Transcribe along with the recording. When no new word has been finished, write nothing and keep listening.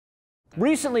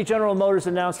Recently, General Motors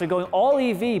announced they're going all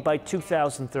EV by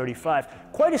 2035.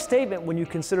 Quite a statement when you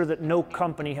consider that no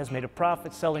company has made a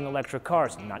profit selling electric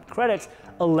cars, not credits,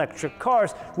 electric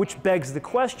cars, which begs the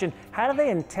question, how do they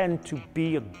intend to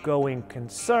be a going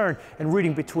concern? And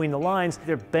reading between the lines,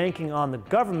 they're banking on the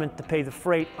government to pay the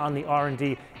freight on the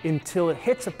R&D until it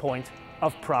hits a point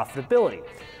of profitability.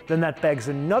 Then that begs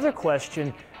another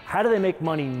question, how do they make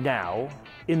money now,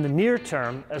 in the near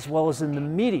term, as well as in the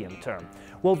medium term?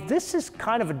 Well, this is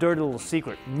kind of a dirty little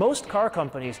secret. Most car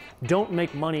companies don't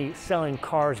make money selling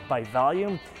cars by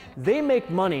volume. They make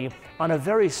money on a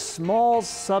very small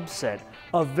subset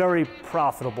of very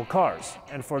profitable cars.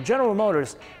 And for General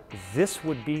Motors, this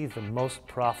would be the most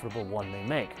profitable one they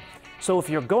make. So if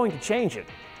you're going to change it,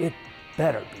 it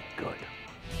better be good.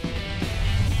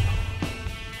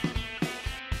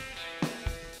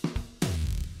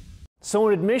 So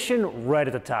an admission right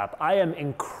at the top. I am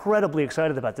incredibly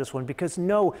excited about this one because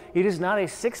no, it is not a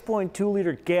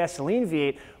 6.2-liter gasoline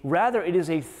V8, rather it is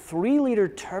a 3-liter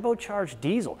turbocharged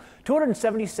diesel,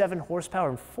 277 horsepower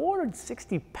and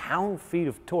 460 pound-feet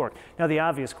of torque. Now the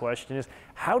obvious question is,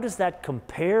 how does that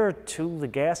compare to the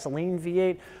gasoline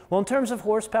V8? Well, in terms of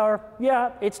horsepower,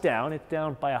 yeah, it's down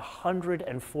by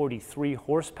 143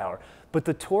 horsepower. But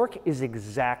the torque is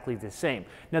exactly the same.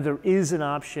 Now there is an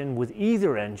option with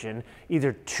either engine,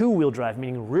 either two-wheel drive,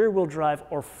 meaning rear-wheel drive,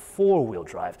 or four-wheel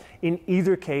drive. In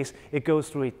either case, it goes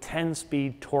through a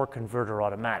 10-speed torque converter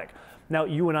automatic. Now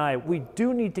you and I, we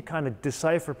do need to kind of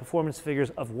decipher performance figures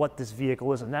of what this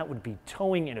vehicle is, and that would be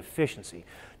towing and efficiency.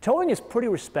 Towing is pretty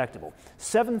respectable,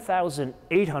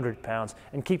 7,800 pounds,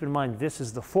 and keep in mind this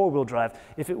is the four-wheel drive.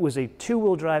 If it was a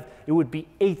two-wheel drive, it would be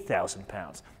 8,000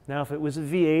 pounds. Now if it was a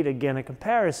V8, again a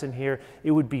comparison here,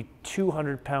 it would be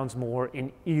 200 pounds more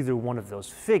in either one of those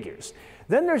figures.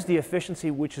 Then there's the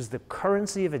efficiency, which is the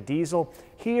currency of a diesel.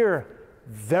 Here,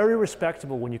 very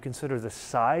respectable when you consider the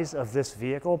size of this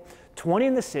vehicle, 20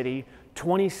 in the city,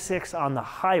 26 on the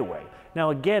highway. Now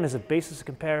again, as a basis of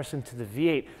comparison to the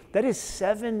V8, that is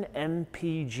 7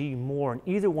 mpg more in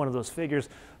either one of those figures.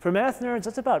 For math nerds,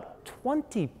 that's about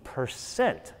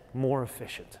 20% more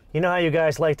efficient. You know how you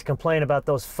guys like to complain about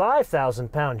those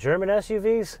 5,000-pound German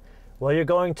SUVs? Well, you're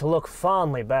going to look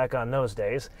fondly back on those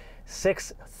days.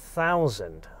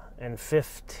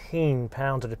 6,015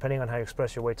 pounds, or depending on how you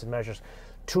express your weights and measures,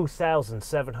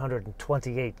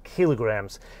 2,728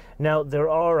 kilograms. Now, there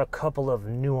are a couple of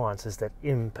nuances that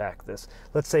impact this.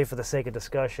 Let's say, for the sake of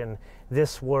discussion,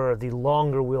 this were the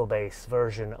longer wheelbase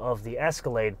version of the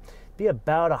Escalade, be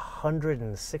about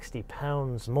 160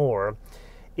 pounds more.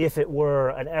 If it were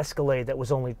an Escalade that was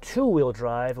only two-wheel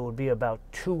drive, it would be about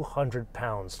 200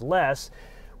 pounds less,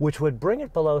 which would bring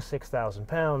it below 6,000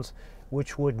 pounds,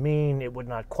 which would mean it would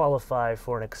not qualify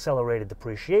for an accelerated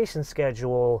depreciation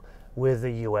schedule with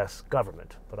the US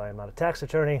government. But I am not a tax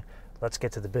attorney. Let's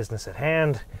get to the business at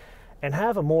hand and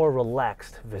have a more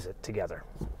relaxed visit together.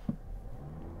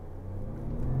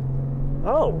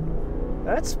 Oh,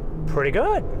 that's pretty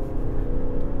good.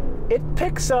 It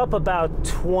picks up about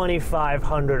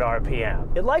 2,500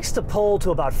 RPM. It likes to pull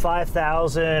to about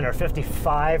 5,000 or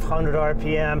 5,500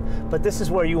 RPM, but this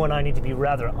is where you and I need to be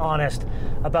rather honest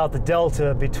about the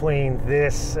delta between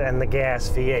this and the gas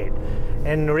V8.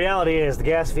 And the reality is, the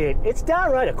gas V8, it's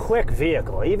downright a quick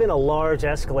vehicle, even a large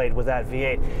Escalade with that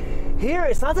V8. Here,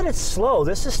 it's not that it's slow.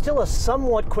 This is still a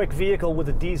somewhat quick vehicle with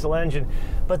a diesel engine,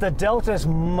 but the delta is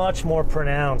much more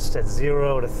pronounced at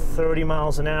 0 to 30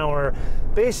 miles an hour,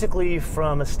 basically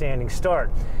from a standing start.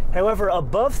 However,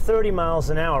 above 30 miles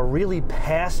an hour, really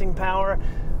passing power,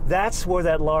 that's where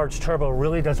that large turbo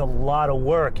really does a lot of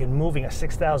work in moving a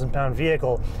 6,000-pound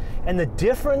vehicle. And the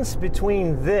difference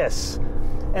between this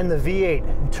and the V8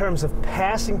 in terms of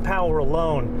passing power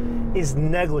alone is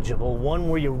negligible, one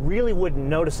where you really wouldn't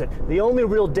notice it. The only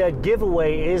real dead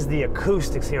giveaway is the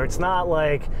acoustics here. It's not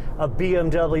like a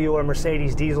BMW or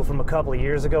Mercedes diesel from a couple of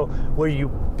years ago where you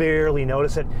barely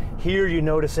notice it. Here you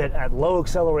notice it at low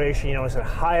acceleration, you notice it at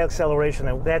high acceleration.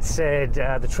 That said,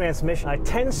 the transmission,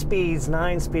 10 speeds,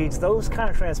 9 speeds, those kind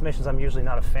of transmissions I'm usually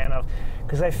not a fan of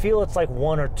because I feel it's like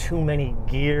one or too many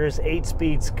gears. 8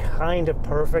 speeds kind of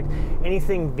perfect.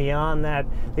 Anything beyond that,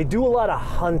 they do a lot of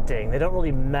hunting. They don't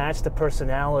really match the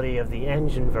personality of the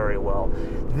engine very well.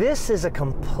 This is a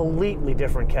completely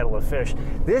different kettle of fish.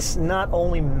 This not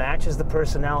only matches the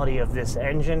personality of this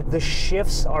engine, the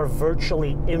shifts are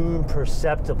virtually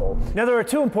imperceptible. Now there are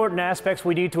two important aspects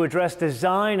we need to address: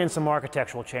 design and some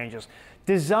architectural changes.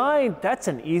 Design, that's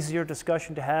an easier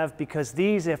discussion to have because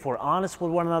these, if we're honest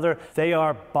with one another, they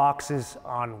are boxes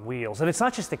on wheels. And it's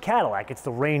not just the Cadillac, it's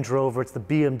the Range Rover, it's the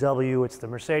BMW, it's the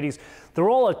Mercedes. They're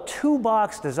all a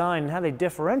two-box design, and how they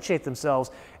differentiate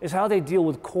themselves is how they deal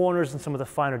with corners and some of the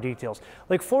finer details.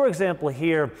 Like, for example,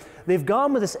 here, they've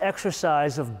gone with this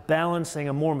exercise of balancing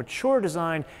a more mature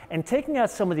design and taking out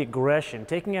some of the aggression,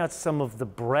 taking out some of the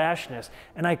brashness,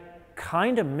 and I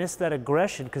kind of miss that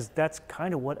aggression because that's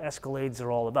kind of what Escalades are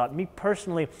all about. Me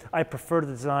personally, I prefer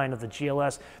the design of the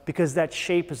GLS because that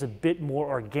shape is a bit more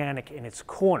organic in its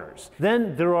corners.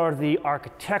 Then there are the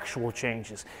architectural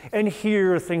changes. And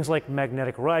here, things like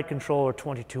magnetic ride control or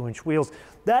 22-inch wheels,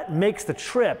 that makes the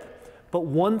trip. But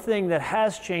one thing that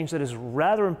has changed that is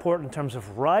rather important in terms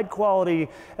of ride quality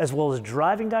as well as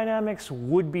driving dynamics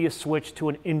would be a switch to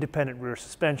an independent rear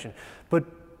suspension.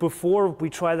 But before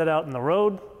we try that out on the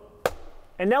road,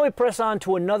 and now we press on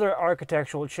to another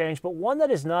architectural change, but one that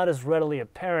is not as readily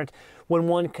apparent when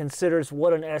one considers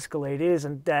what an Escalade is,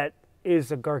 and that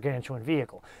is a gargantuan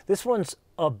vehicle. This one's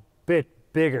a bit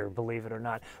bigger, believe it or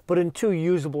not, but in two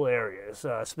usable areas,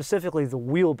 specifically the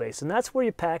wheelbase, and that's where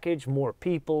you package more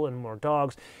people and more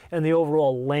dogs and the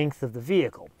overall length of the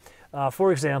vehicle.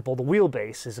 For example, the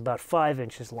wheelbase is about 5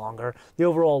 inches longer. The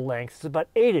overall length is about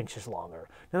 8 inches longer.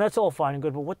 Now that's all fine and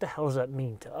good, but what the hell does that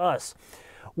mean to us?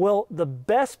 Well, the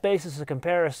best basis of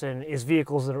comparison is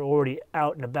vehicles that are already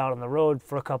out and about on the road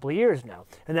for a couple of years now,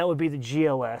 and that would be the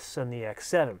GLS and the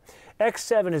X7.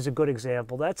 X7 is a good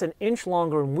example. That's an inch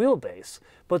longer in wheelbase,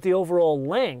 but the overall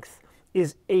length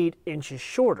is 8 inches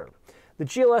shorter. The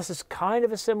GLS is kind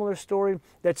of a similar story.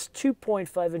 That's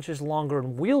 2.5 inches longer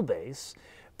in wheelbase,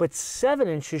 but 7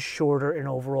 inches shorter in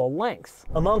overall length.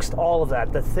 Amongst all of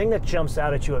that, the thing that jumps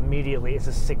out at you immediately is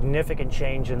a significant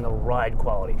change in the ride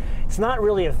quality. It's not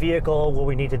really a vehicle where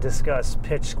we need to discuss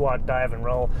pitch, squat, dive, and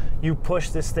roll. You push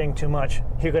this thing too much,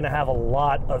 you're gonna have a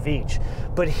lot of each.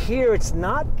 But here, it's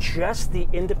not just the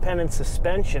independent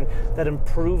suspension that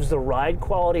improves the ride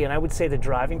quality, and I would say the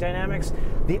driving dynamics.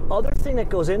 The other thing that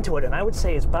goes into it, and I would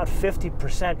say is about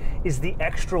 50%, is the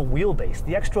extra wheelbase.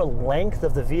 The extra length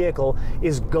of the vehicle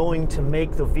is going to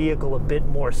make the vehicle a bit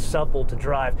more supple to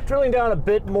drive. Drilling down a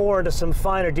bit more into some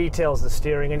finer details of the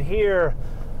steering, and here,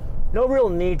 no real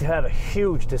need to have a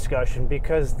huge discussion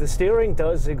because the steering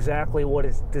does exactly what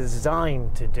it's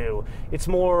designed to do. It's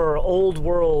more old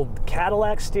world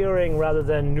Cadillac steering rather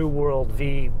than new world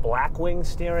V Blackwing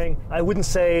steering. I wouldn't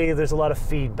say there's a lot of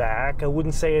feedback. I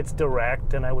wouldn't say it's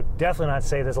direct, and I would definitely not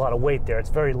say there's a lot of weight there. It's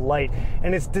very light,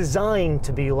 and it's designed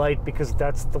to be light because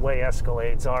that's the way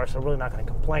Escalades are, so I'm really not going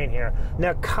to complain here.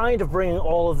 Now, kind of bringing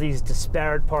all of these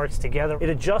disparate parts together, it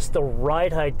adjusts the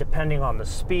ride height depending on the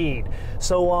speed.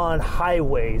 So on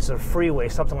highways or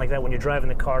freeways, something like that, when you're driving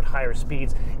the car at higher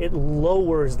speeds, it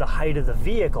lowers the height of the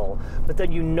vehicle. But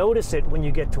then you notice it when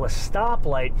you get to a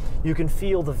stoplight, you can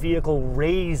feel the vehicle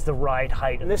raise the ride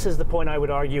height. And this is the point I would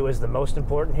argue is the most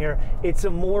important here. It's a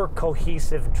more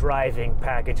cohesive driving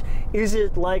package. Is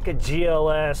it like a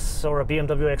GLS or a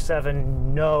BMW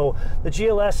X7? No. The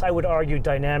GLS, I would argue,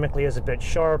 dynamically is a bit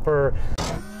sharper.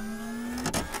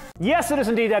 Yes, it is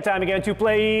indeed that time again to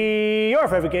play your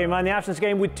favorite game on the Options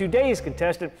game with today's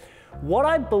contestant, what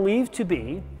I believe to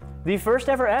be the first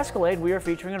ever Escalade we are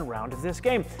featuring in a round of this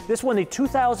game. This one, the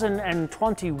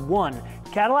 2021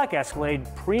 Cadillac Escalade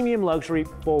Premium Luxury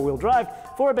 4-wheel drive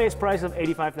for a base price of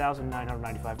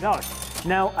 $85,995.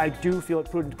 Now, I do feel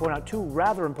it prudent to point out two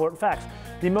rather important facts.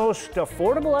 The most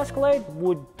affordable Escalade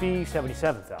would be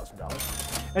 $77,000.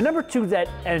 And number two, that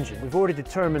engine. We've already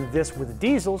determined this with a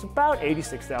diesel is about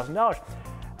 $86,000.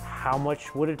 How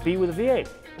much would it be with a V8?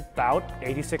 About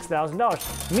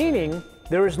 $86,000. Meaning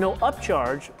there is no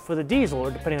upcharge for the diesel,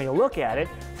 or depending on how you look at it,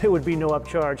 there would be no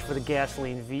upcharge for the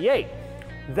gasoline V8.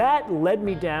 That led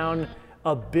me down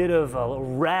a bit of a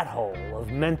rat hole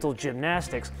of mental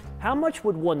gymnastics. How much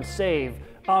would one save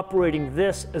operating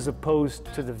this as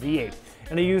opposed to the V8?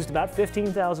 And I used about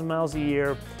 15,000 miles a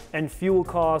year and fuel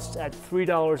costs at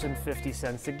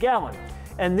 $3.50 a gallon.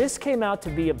 And this came out to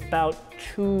be about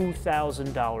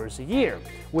 $2,000 a year,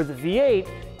 where the V8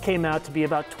 came out to be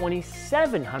about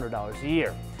 $2,700 a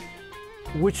year,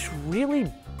 which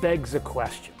really begs a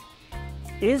question.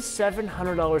 Is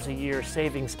 $700 a year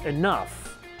savings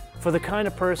enough for the kind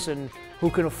of person who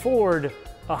can afford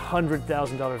a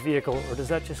 $100,000 vehicle, or does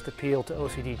that just appeal to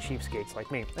OCD cheapskates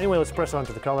like me? Anyway, let's press on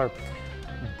to the color.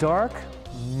 Dark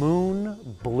moon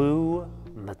blue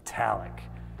metallic.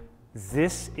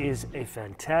 This is a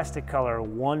fantastic color.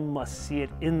 One must see it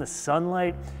in the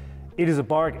sunlight. It is a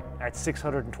bargain at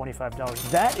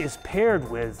 $625. That is paired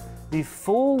with the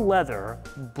full leather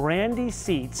brandy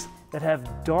seats that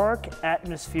have dark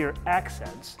atmosphere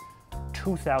accents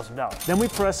 $2,000. Then we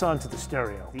press on to the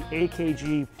stereo. The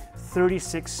AKG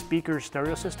 36 speaker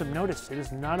stereo system. Notice it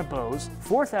is not a Bose,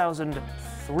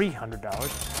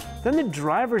 $4,300. Then the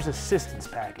driver's assistance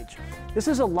package. This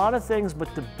is a lot of things,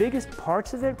 but the biggest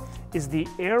parts of it is the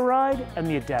air ride and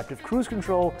the adaptive cruise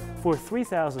control for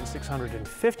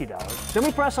 $3,650. Then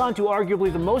we press on to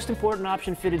arguably the most important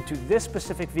option fitted to this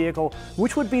specific vehicle,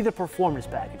 which would be the performance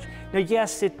package. Now,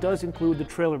 yes, it does include the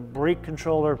trailer brake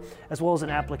controller, as well as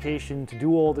an application to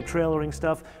do all the trailering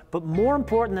stuff, but more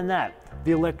important than that,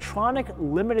 the electronic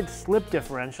limited slip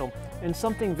differential, and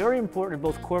something very important in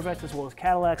both Corvettes as well as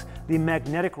Cadillacs, the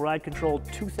magnetic ride control,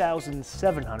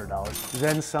 $2,700.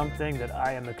 Then something that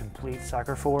I am a complete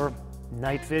sucker for,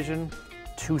 night vision,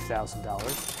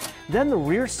 $2,000. Then the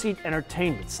rear seat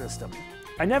entertainment system.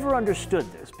 I never understood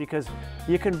this because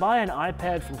you can buy an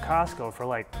iPad from Costco for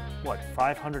like, what,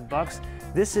 500 bucks?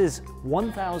 This is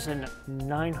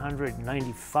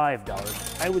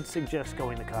 $1,995. I would suggest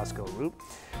going the Costco route.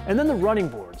 And then the running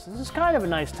boards. This is kind of a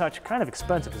nice touch, kind of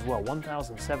expensive as well,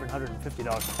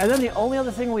 $1,750. And then the only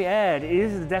other thing we add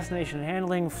is the destination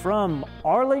handling from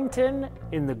Arlington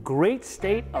in the great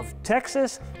state of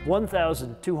Texas,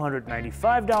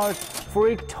 $1,295 for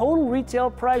a total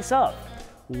retail price of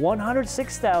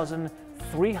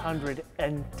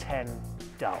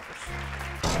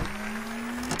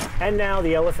 $106,310. And now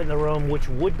the elephant in the room, which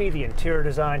would be the interior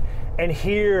design. And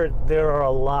here, there are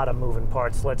a lot of moving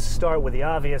parts. Let's start with the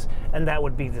obvious, and that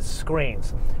would be the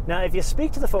screens. Now, if you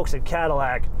speak to the folks at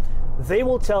Cadillac, they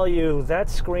will tell you that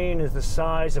screen is the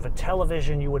size of a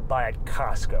television you would buy at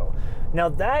Costco. Now,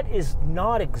 that is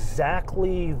not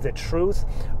exactly the truth.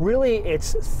 Really,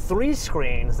 it's 3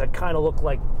 screens that kind of look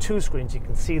like 2 screens. You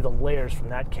can see the layers from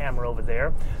that camera over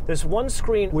there. There's one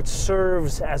screen which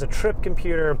serves as a trip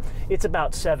computer. It's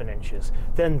about 7 inches.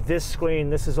 Then this screen,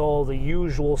 this is all the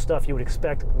usual stuff you would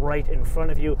expect right in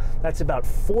front of you. That's about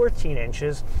 14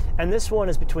 inches. And this one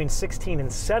is between 16 and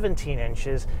 17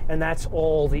 inches, and that's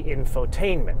all the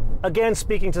infotainment. Again,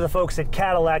 speaking to the folks at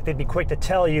Cadillac, they'd be quick to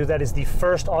tell you that is the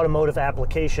first automotive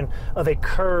application of a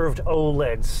curved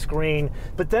OLED screen.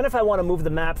 But then if I want to move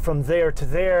the map from there to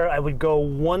there, I would go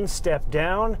one step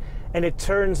down, and it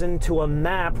turns into a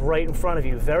map right in front of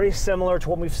you. Very similar to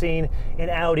what we've seen in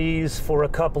Audis for a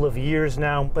couple of years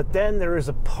now. But then there is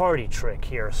a party trick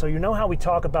here. So you know how we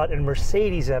talk about in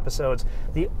Mercedes episodes,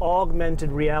 the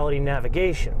augmented reality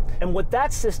navigation. And what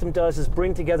that system does is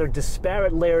bring together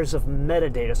disparate layers of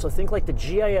metadata. So think like the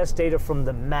GIS data from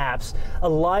the maps, a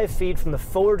live feed from the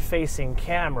forward-facing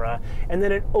camera, and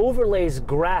then it overlays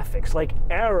graphics like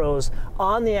arrows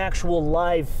on the actual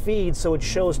live feed so it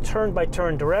shows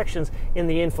turn-by-turn directions in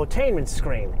the infotainment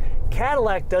screen.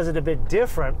 Cadillac does it a bit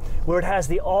different, where it has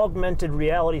the augmented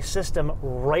reality system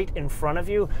right in front of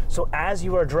you. So as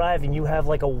you are driving, you have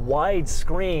like a wide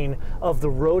screen of the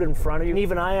road in front of you. And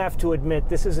even I have to admit,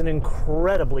 this is an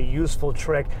incredibly useful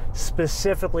trick,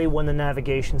 specifically when the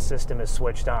navigation system is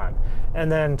switched on. And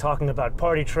then talking about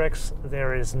party tricks,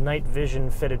 there is night vision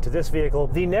fitted to this vehicle.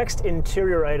 The next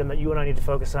interior item that you and I need to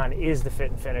focus on is the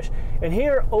fit and finish. And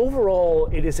here, overall,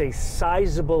 it is a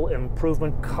sizable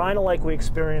improvement, kind of like we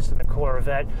experienced in the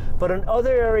Corvette, but in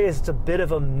other areas it's a bit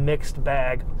of a mixed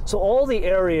bag. So all the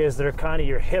areas that are kind of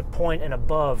your hip point and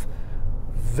above,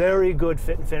 very good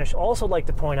fit and finish. Also like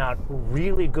to point out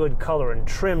really good color and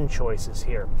trim choices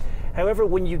here. However,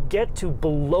 when you get to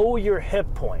below your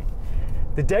hip point,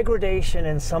 the degradation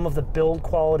and some of the build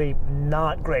quality,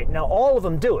 not great. Now, all of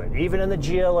them do it. Even in the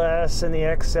GLS and the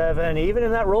X7, even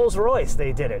in that Rolls Royce,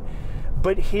 they did it.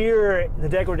 But here, the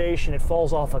degradation, it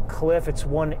falls off a cliff. It's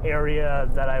one area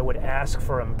that I would ask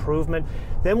for improvement.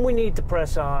 Then we need to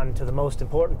press on to the most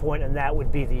important point, and that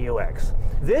would be the UX.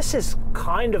 This is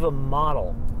kind of a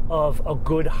model of a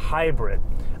good hybrid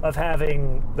of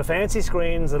having the fancy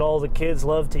screens that all the kids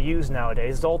love to use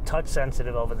nowadays. It's all touch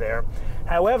sensitive over there.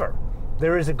 However,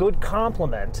 there is a good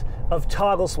complement of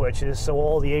toggle switches, so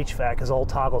all the HVAC is all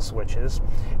toggle switches.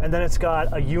 And then it's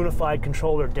got a unified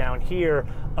controller down here,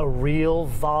 a real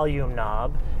volume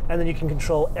knob, and then you can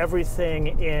control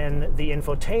everything in the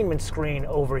infotainment screen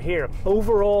over here.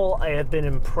 Overall, I have been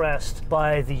impressed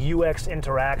by the UX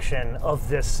interaction of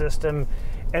this system,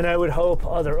 and I would hope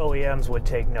other OEMs would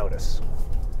take notice.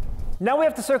 Now we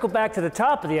have to circle back to the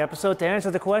top of the episode to answer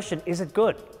the question, is it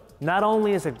good? Not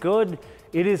only is it good,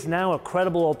 it is now a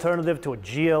credible alternative to a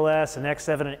GLS, an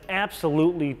X7, and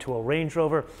absolutely to a Range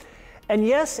Rover. And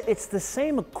yes, it's the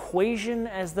same equation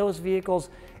as those vehicles.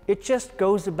 It just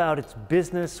goes about its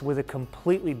business with a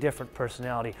completely different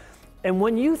personality. And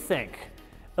when you think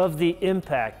of the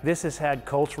impact this has had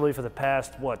culturally for the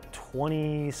past, what,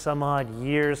 20 some odd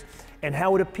years, and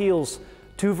how it appeals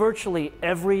to virtually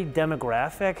every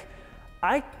demographic,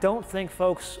 I don't think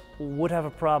folks would have a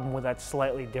problem with that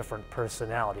slightly different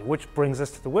personality, which brings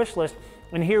us to the wish list.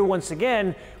 And here, once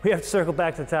again, we have to circle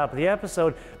back to the top of the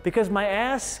episode because my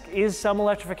ask is some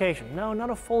electrification. No, not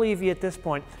a full EV at this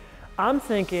point. I'm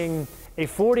thinking a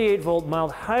 48-volt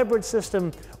mild hybrid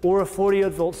system or a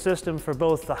 48-volt system for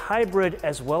both the hybrid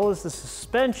as well as the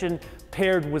suspension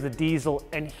paired with a diesel,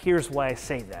 and here's why I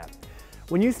say that.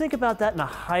 When you think about that in a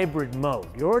hybrid mode,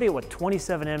 you're already at what,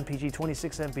 27 mpg,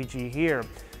 26 mpg here.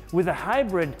 With a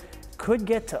hybrid, could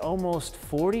get to almost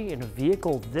 40 in a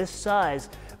vehicle this size,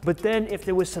 but then if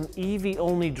there was some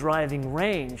EV-only driving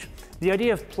range, the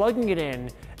idea of plugging it in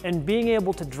and being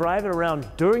able to drive it around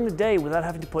during the day without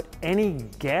having to put any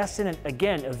gas in it,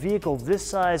 again, a vehicle this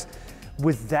size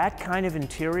with that kind of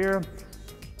interior,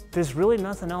 there's really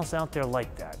nothing else out there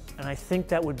like that. And I think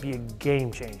that would be a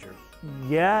game changer.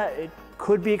 Yeah, it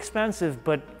could be expensive,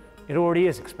 but it already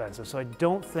is expensive. So I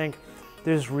don't think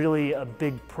there's really a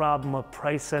big problem of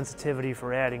price sensitivity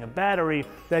for adding a battery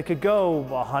that could go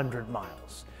 100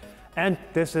 miles. And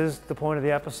this is the point of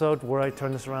the episode where I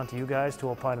turn this around to you guys to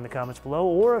opine in the comments below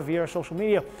or via our social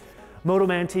media.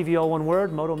 MotoManTV, all one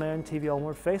word, MotoManTV, all one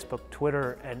word, Facebook,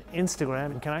 Twitter, and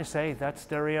Instagram. And can I say that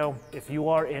stereo, if you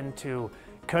are into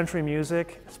country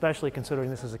music, especially considering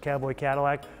this is a cowboy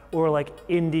Cadillac, or like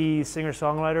indie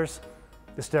singer-songwriters,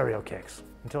 the stereo kicks.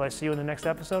 Until I see you in the next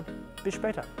episode, bis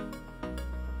später.